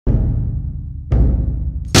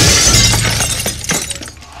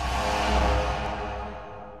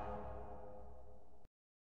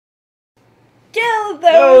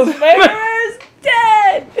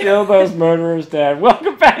Kill those murderers dead.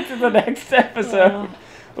 Welcome back to the next episode.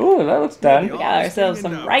 Ooh, that looks done. We got ourselves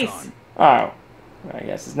some rice. Oh. I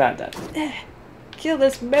guess it's not done. Kill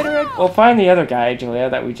this murderer. We'll find the other guy, Julia,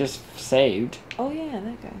 that we just saved. Oh yeah,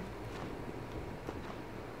 that guy.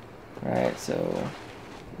 Alright, so...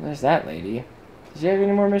 There's that lady. Does she have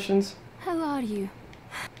any more missions? How are you?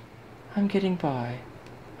 I'm getting by.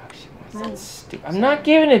 Oh, she wants that stupid... I'm not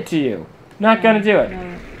giving it to you! Not gonna do it.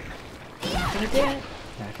 No. Not gonna do it.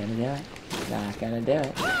 Not gonna do it. Not gonna do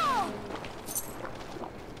it.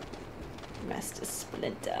 Master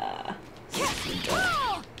Splinter.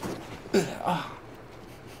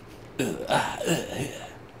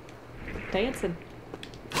 Dancing.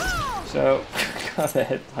 So, got the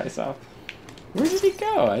head slice off. Where did he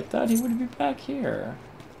go? I thought he would be back here.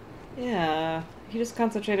 Yeah, he just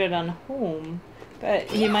concentrated on home, but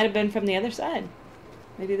he might have been from the other side.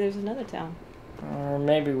 Maybe there's another town. Or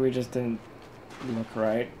maybe we just didn't look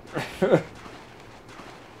right.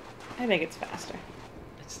 I think it's faster.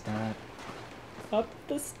 It's not. Up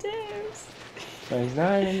the stairs. So he's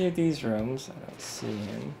not in any of these rooms. I don't see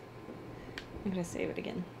him. I'm gonna save it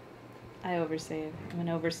again. I oversave. I'm an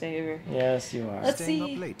oversaver. Yes, you are. Let's Staying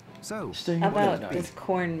see up late. So, about this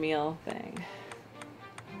cornmeal thing.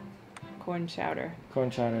 Corn chowder. Corn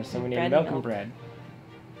chowder. So we need Bread milk and and bread.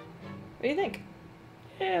 What do you think?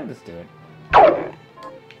 Yeah, let's do it.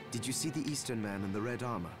 did you see the Eastern man in the red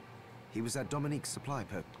armor? He was at Dominique's supply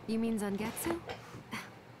post. You mean Zangetsu?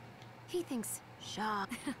 He thinks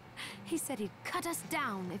sharp. He said he'd cut us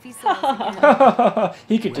down if he saw us again.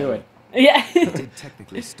 He could do it. Yeah. Did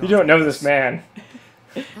technically start You don't know with this man.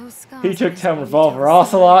 Those scars He took on down his Revolver body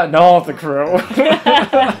tell Ocelot and all of the crew.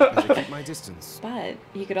 Better keep my distance. But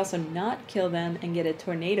you could also not kill them and get a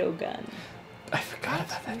tornado gun. I forgot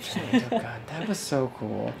about that tornado gun. That was so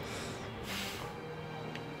cool.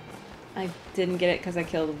 I didn't get it because I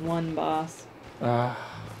killed one boss. Oh,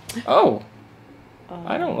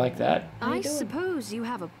 I don't like that. How you I doing? suppose you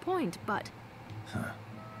have a point, but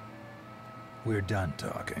We're done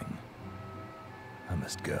talking. I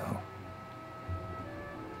must go.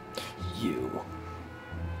 You.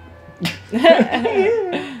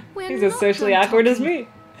 we're He's as not socially done awkward as talking. me.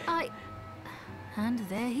 And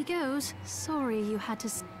there he goes. Sorry you had to.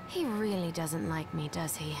 He really doesn't like me,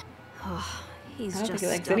 does he? Oh, he's I don't just think he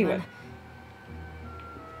likes stubborn. anyone.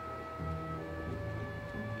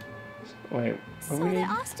 Wait, So what we there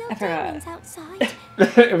need? are still I forgot. diamonds outside.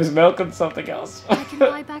 It was milk and something else. I can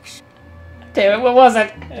buy back. Damn it, what was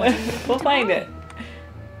it? We'll find it.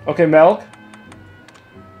 Okay, milk.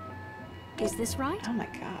 Is this right? Oh my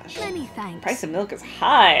gosh. Many thanks. Price of milk is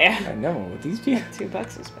high. I know, these people. $2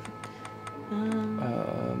 to spend.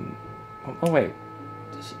 Oh wait.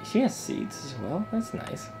 She has seeds as well? That's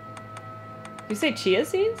nice. You say chia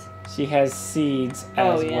seeds? She has seeds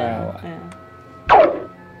as well. Yeah.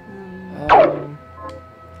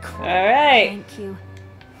 Cool. All right. Thank you.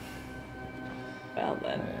 Well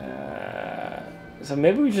then. So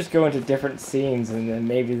maybe we just go into different scenes and then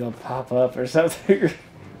maybe they'll pop up or something.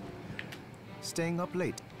 Staying up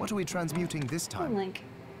late. What are we transmuting this I time? like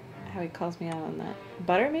how he calls me out on that.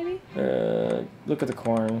 Butter, maybe? Look at the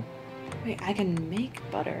corn. Wait, I can make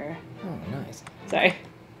butter. Oh, nice. Sorry.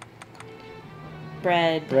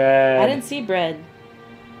 Bread. Bread. I didn't see bread.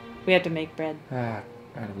 We have to make bread. How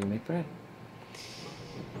do we make bread?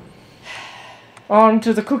 On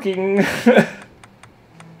to the cooking. Alright,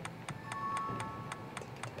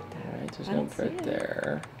 there's I no don't see bread it.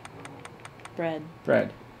 there. Bread.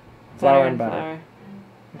 Bread. Flour and butter. flour.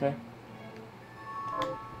 Okay.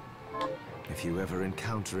 If you ever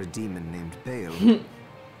encounter a demon named Bale,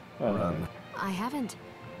 run. I haven't,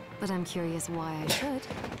 but I'm curious why I should.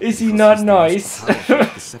 Is he Because not he's the most nice? powerful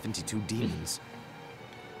of the 72 demons.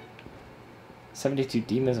 72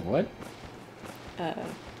 demons of what?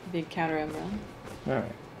 Big counter umbrella.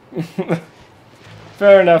 Alright.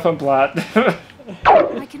 Fair enough on plot.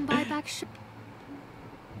 I can buy back.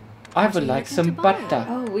 I What are would you like looking some to buy? butter.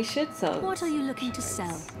 Oh, we should sell. What are you looking to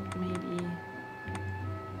sell? Maybe.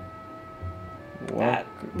 What? That.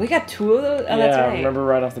 We got 2 of those? Oh, yeah, that's I right. remember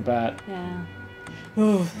right off the bat. Yeah.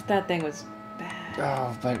 Ooh, that thing was bad.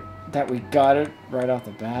 Oh, but that we got it right off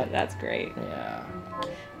the bat. That's great. Yeah.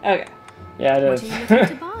 Okay. Yeah, it What is. are you looking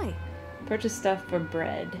to buy? Purchase stuff for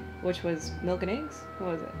bread, which was milk and eggs?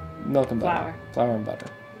 What was it? Milk and butter. Flour. Flour and butter.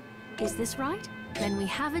 Is this right? Then we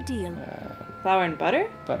have a deal. Flour and butter?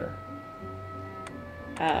 Butter.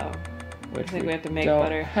 Oh. Which think we have to make don't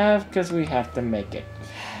butter. have because we have to make it.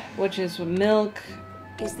 Which is milk,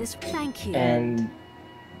 Is this? Thank you. And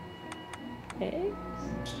eggs?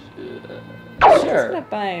 Sure. gonna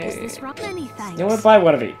buy. Is this wrong? Many thanks. You want to buy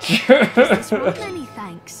one of each? Is this wrong? Many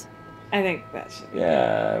thanks. I think that should be.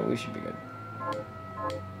 Yeah, we should be good.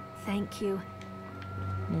 Thank you.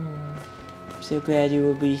 So glad you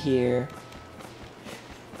will be here.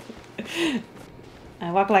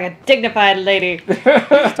 I walk like a dignified lady.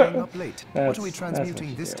 Staying up late. What are we That's transmuting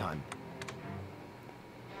what this you do. time?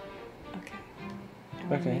 Okay. I want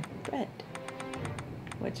to Okay. make bread.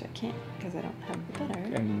 Which I can't because I don't have the butter.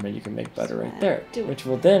 And then you can make butter right So there, do it. which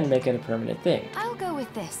will then make it a permanent thing. I'll go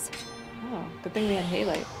with this. Oh, good thing we had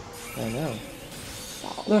halite. I know.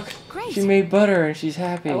 Salt. Look, Great. she made butter and she's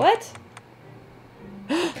happy. A what?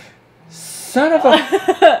 Son of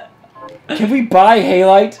a... Can we buy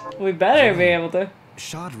halite? We better be able to.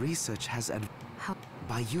 Shard research has How?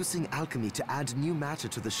 by using alchemy to add new matter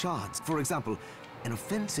to the shards. For example, an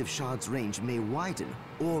offensive shard's range may widen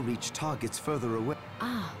or reach targets further away.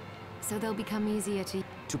 Ah, so they'll become easier to...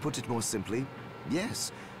 To put it more simply,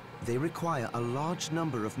 yes, they require a large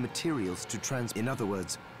number of materials to in other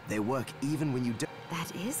words, they work even when you don't.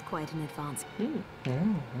 That is quite an advance. Oh,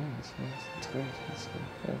 yes, that's great.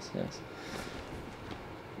 That's good. Yes.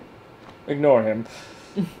 Ignore him.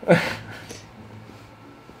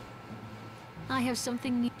 I have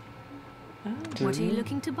something new. Oh, What are you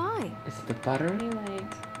looking to buy? Is it the butter?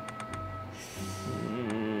 halite.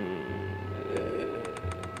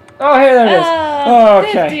 Oh, hey, there it is. Ah,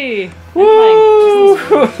 Okay. 50. Woo!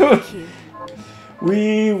 Thank you.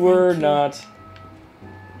 We were not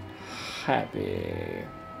happy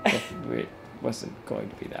if it wasn't going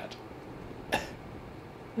to be that.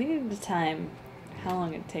 We need to time how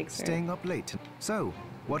long it takes her. Staying up late. So,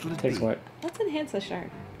 what'll it Takes be? what? Let's enhance the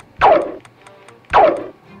shard.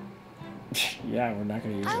 Yeah, we're not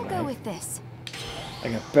going to use I'll a go knife. with this. I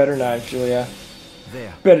got better knives, Julia.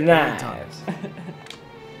 There. Better Well done. knives.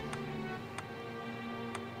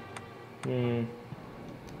 Hmm.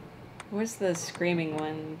 Where's the screaming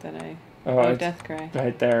one that I... Oh, Oh, it's death cry.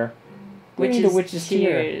 right there. We Witch's need a witch's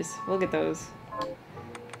tear. tears. We'll get those.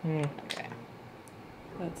 Hmm. Okay.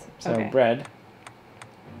 Let's... So okay. bread.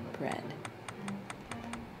 Bread.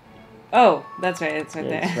 Oh, that's right. It's right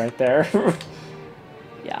It's there. right there.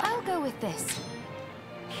 Yeah. I'll go with this.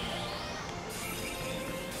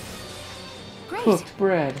 Great. Cooked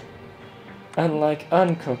bread. Unlike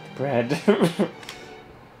uncooked bread.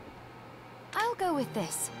 I'll go with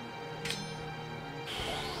this.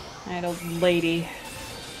 Alright, old lady.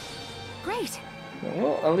 Great.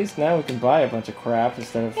 Well, at least now we can buy a bunch of crap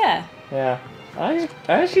instead of... Yeah. Yeah. I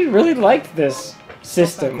actually really liked this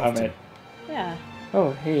system back of often. it. Yeah.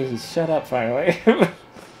 Oh, hey, he's shut up finally.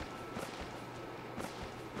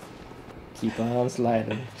 Keep on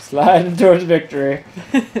sliding. Sliding towards victory.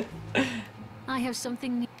 I have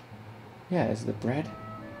something new. Yeah, is the bread?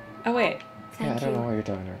 Oh, wait. Yeah, I Thank don't know you. what you're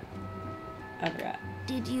talking about. I forgot.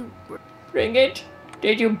 Did you... Bring it!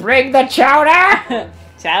 Did you bring the chowder?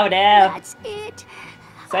 Chowder! That's it.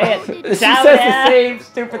 Say Oh, it. did- She says the Chowder! same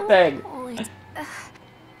stupid thing. Oh, it's...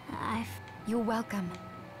 You're welcome.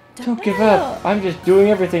 Don't give up. I'm just doing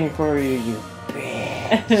everything for you, you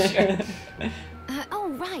bitch. Oh,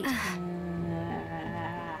 right.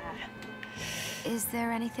 Is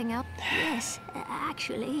there anything else? Yes,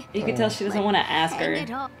 actually. You can tell she doesn't want to ask Hang her.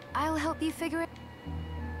 it up. I'll help you figure it.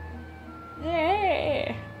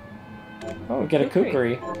 Hey. Oh, we get a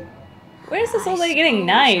Kukri. kukri. Where's this old lady I getting suppose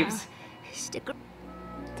knives? I'll stick a...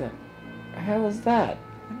 What the hell is that?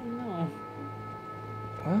 I don't know.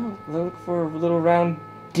 Well, look for a little round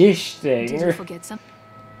dish thing. Did you forget some?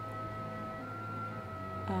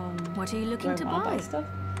 What are you Do looking I to want to buy? buy stuff?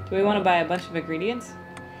 Do we want to buy a bunch of ingredients?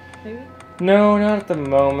 Maybe? No, not at the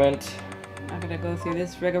moment. I'm gonna go through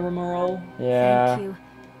this rigmarole. Yeah. Thank you.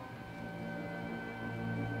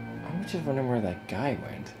 I'm just wondering where that guy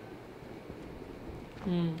went.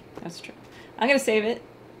 That's true. I'm gonna save it.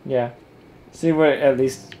 Yeah. See what at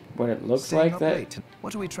least what it looks Staying like. up That late.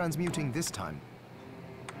 What are we transmuting this time?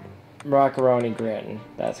 Macaroni Granton.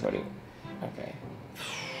 That's what he. Okay.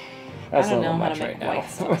 That's I a don't little know how much to right make now. white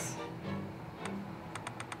sauce.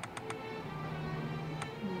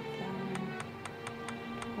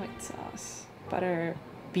 White sauce. Butter.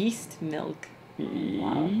 Beast milk.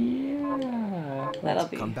 Yeah. That'll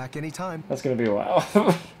be... Come back anytime. That's gonna be a while.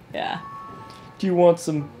 Yeah. Do you want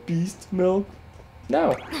some beast milk?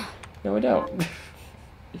 No. No, I don't.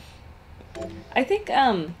 I think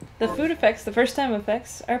the food effects, the first time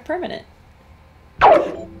effects, are permanent.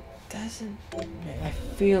 Doesn't. I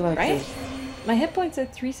feel like. Right? there's- My hit points are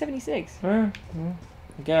 376. Well,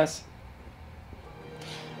 I guess.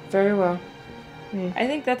 Very well. I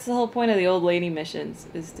think that's the whole point of the old lady missions,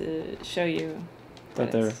 is to show you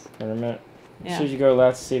That they're it's- permanent. Yeah. Should you go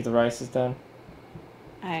left to see if the rice is done?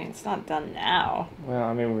 It's not done now. Well,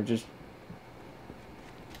 I mean, we're just...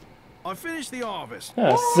 I finished the harvest.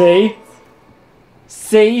 See?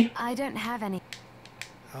 See? I don't have any.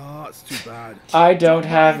 Oh, it's too bad. I don't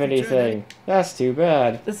have anything. That's too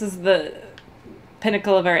bad. This is the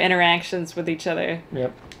pinnacle of our interactions with each other.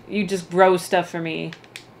 Yep. You just grow stuff for me.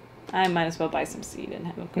 I might as well buy some seed and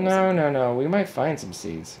have them grow No, no, no. We might find some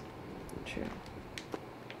seeds. True.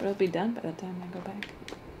 But it'll be done by the time I go back.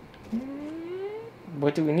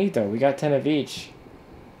 What do we need, though? We got 10 of each.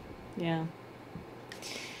 Yeah.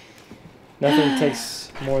 Nothing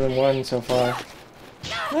takes more than one so far.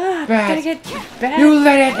 Gotta Bat! get bat. You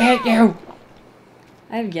let it hit you!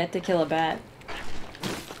 I have yet to kill a bat.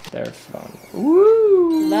 They're fun.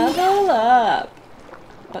 Woo! Level up.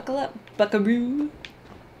 Buckle up, buckaroo.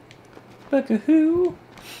 Buckahoo!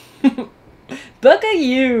 Bucka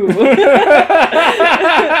you.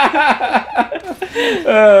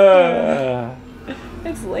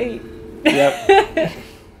 It's late. Yep.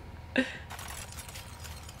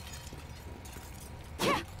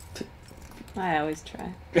 I always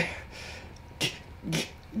try.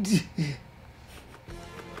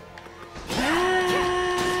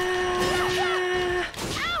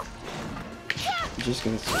 You're just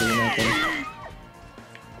gonna scream at them.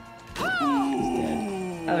 He's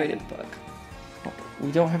dead. I'll read the book.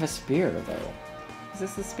 We don't have a spear, though. Is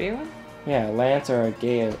this the spear one? Yeah, a lance or a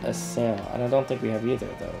gay a sail. And I don't think we have either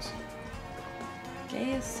of those.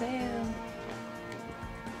 Gay sail.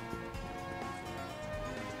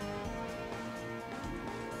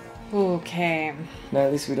 Okay. Now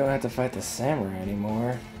at least we don't have to fight the samurai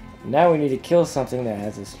anymore. Now we need to kill something that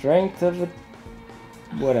has the strength of a...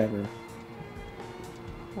 whatever.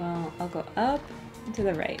 Well, I'll go up and to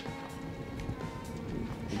the right.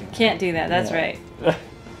 Can't do that. That's Yeah. right.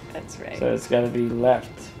 That's right. So it's gotta be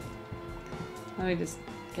left. Let me just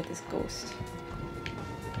get this ghost.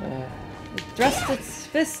 Uh, It thrusts its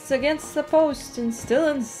fists against the post and still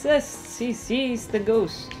insists he sees the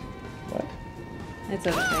ghost. what? It's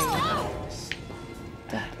a thing.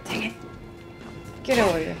 Dang it. Get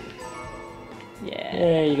over here. Yeah.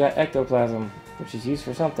 Yeah, you got ectoplasm, which is used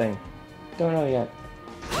for something. Don't know yet.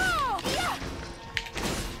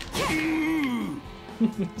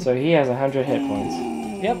 So he has 100 hit points.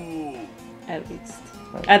 Yep. At least.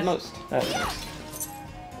 At most. At most.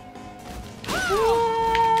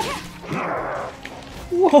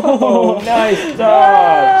 Whoa! Nice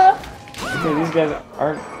dodge! Okay, these guys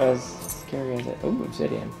aren't as scary as it. Ooh,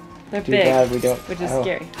 obsidian. They're Too big, bad we don't. which is oh.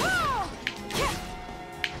 scary.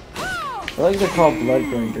 I like they're called blood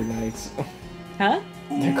grinder knights. Huh?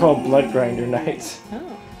 They're called blood grinder knights.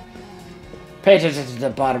 Oh. Pay attention to the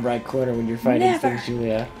bottom right corner when you're fighting Never. things,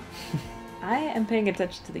 Julia. I am paying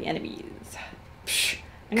attention to the enemies.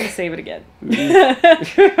 I'm gonna save it again.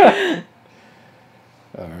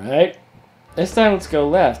 Alright. This time let's go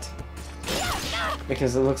left.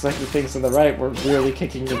 Because it looks like the things on the right were really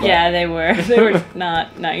kicking your butt. Yeah, they were. They were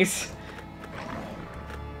not nice.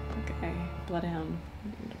 Okay, Bloodhound.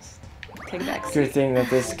 Just take a back seat. Good thing that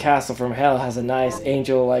this castle from hell has a nice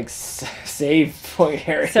angel-like save point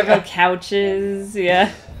area. Several couches,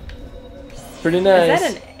 yeah. Pretty nice.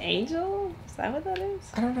 Is that an angel? Is that what that is?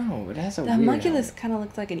 I don't know. It has a The weird homunculus kind of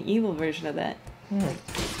looks like an evil version of that.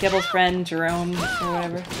 Gebel's friend, Jerome, or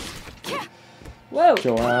whatever. Whoa!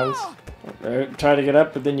 Joanne's. Try to get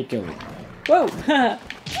up, but then you kill it. Whoa!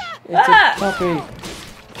 It's a puppy.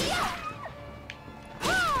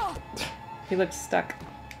 He looks stuck.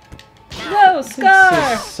 No, This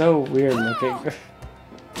Scar! is so weird looking.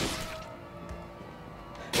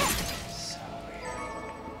 So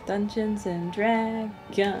weird. Dungeons and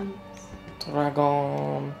Dragons.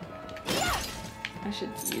 Dragon. I should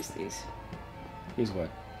use these. He's what?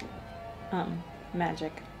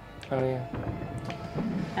 Magic. Oh yeah.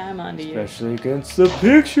 I'm onto you. Especially against the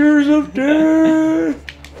pictures of death.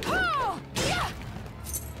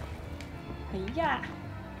 Yeah.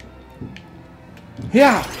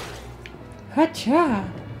 Yeah. Hacha.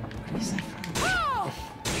 What is that from?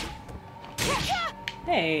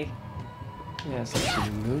 Hey. Yeah, it's like she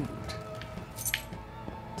moved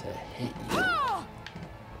to hit you.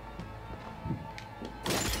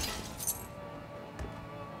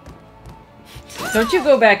 Don't you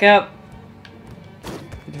go back up.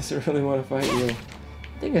 He doesn't really want to fight you. The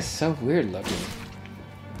thing is so weird looking.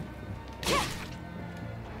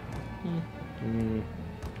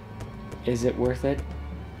 Is it worth it?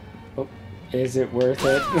 Oh, is it worth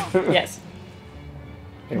it? Yes.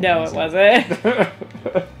 No, it wasn't.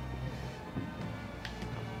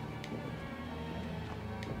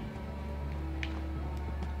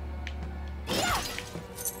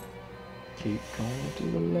 Keep going to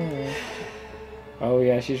the left. Oh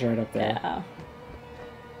yeah, she's right up there. Yeah.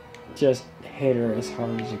 Just hit her as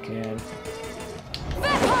hard as you can.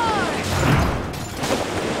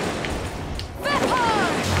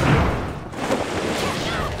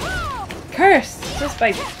 Curse! Just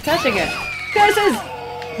by touching it. Curses!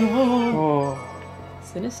 Oh.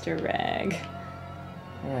 Sinister rag.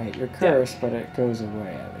 Alright, you're cursed, but it goes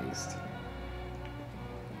away at least.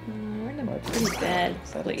 We're in a pretty bad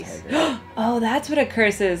Is that a place. tiger? Oh, that's what a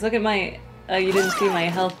curse is. Look at my... you didn't see my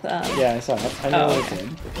health. Yeah, I saw it. I know Oh, it okay.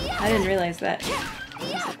 did. I didn't realize that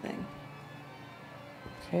was a thing.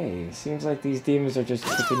 Okay, seems like these demons are just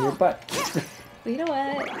kicking your butt. But you know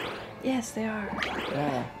what? Yes, they are.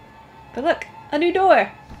 Yeah. But look, a new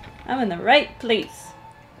door. I'm in the right place.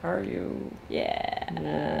 Are you? Yeah.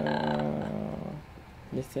 Yeah.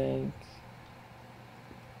 You think?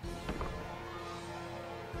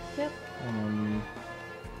 Yep.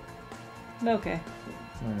 Okay.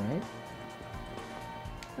 Alright.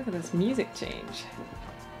 Look at this music change.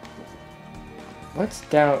 What's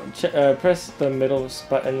down? Press the middle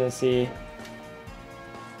button to see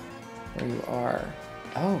where you are.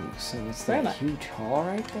 Oh, so it's Where am that I? huge hall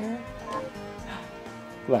right there?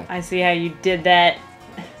 Look. I see how you did that.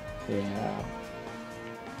 Yeah.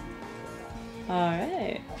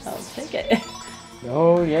 Alright, I'll take it.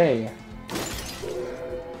 Oh, yay.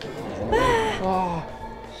 Oh.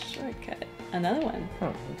 Shortcut. Another one.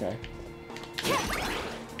 Oh, okay.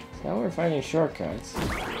 Now we're finding shortcuts.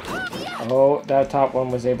 Oh, that top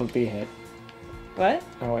one was able to be hit. What?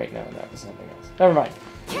 Oh, wait, no, that was something else. Never mind.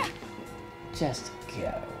 Just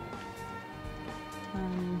go.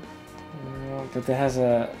 But it has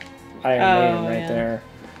a Iron Man right yeah. there.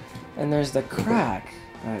 And there's the crack.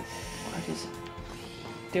 But what is it?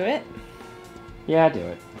 Do it? Yeah, do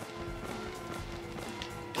it.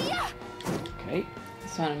 Okay.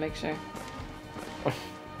 Just want to make sure.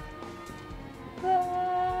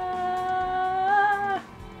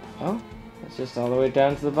 Oh, it's just all the way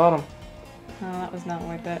down to the bottom. Oh, that was not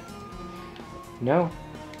worth it. No,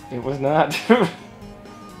 it was not.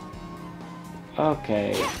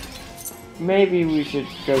 Okay. Maybe we should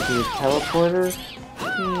go to the teleporter.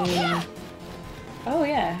 Oh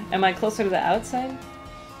yeah. Am I closer to the outside?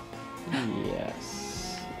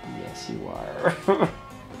 Yes. Yes, you are.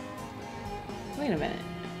 Wait a minute.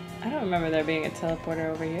 I don't remember there being a teleporter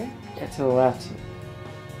over here. Yeah, to the left.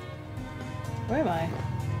 Where am I?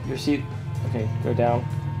 Your seat. Okay, go down.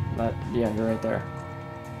 Yeah, you're right there.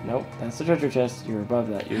 Nope, that's the treasure chest. You're above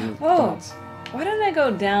that. You're Oh. dots. Why don't I go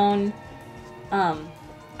down,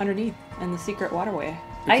 underneath in the secret waterway?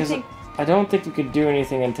 Because I don't think we could do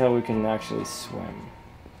anything until we can actually swim.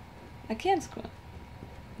 I can swim.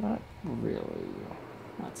 Not really.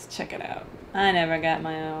 Let's check it out. I never got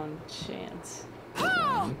my own chance.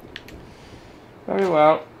 Very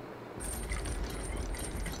well.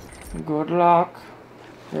 Good luck.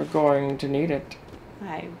 You're going to need it.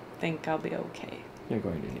 I think I'll be okay. You're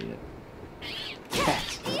going to need it.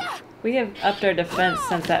 Bats. We have upped our defense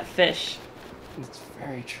since that fish. It's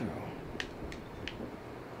very true.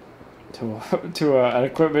 To an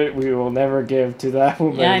equipment we will never give to that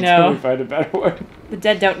woman Yeah, I until know. we find a better one. The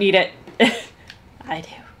dead don't need it. I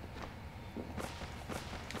do.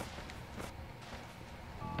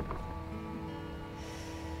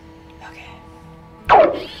 Okay.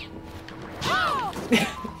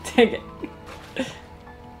 Take it.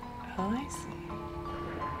 Oh, I see.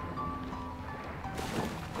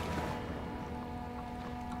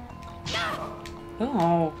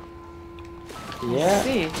 Oh. Yeah,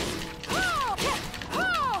 See.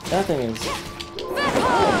 that thing is.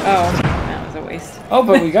 Oh, that was a waste. Oh,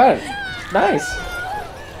 but we got it. Nice.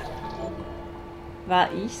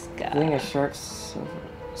 Vaiska. Getting a sharp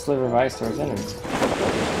sliver of ice towards enemies.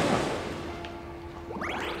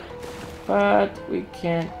 But we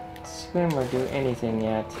can't swim or do anything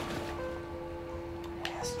yet.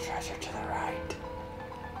 There's treasure to the right.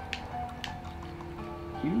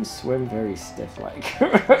 You swim very stiff-like.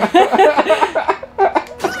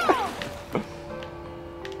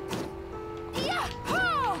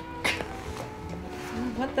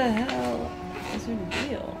 What the hell is her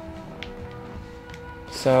deal?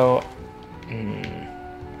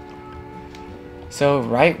 So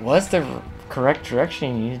right was the correct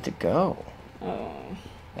direction you needed to go. Oh,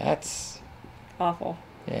 That's awful.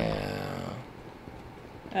 yeah.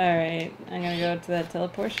 Alright, I'm gonna go to that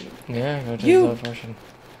teleportation. Yeah, go to You- the teleportation.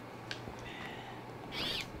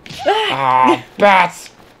 Ah,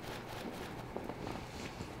 bats!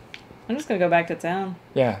 I'm just gonna go back to town.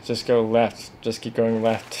 Yeah, just go left. Just keep going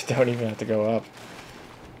left. Don't even have to go up.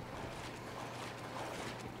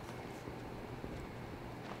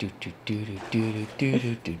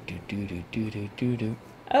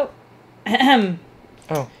 Oh. Ahem.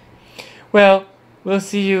 Oh. Well, we'll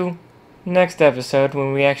see you next episode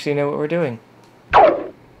when we actually know what we're doing.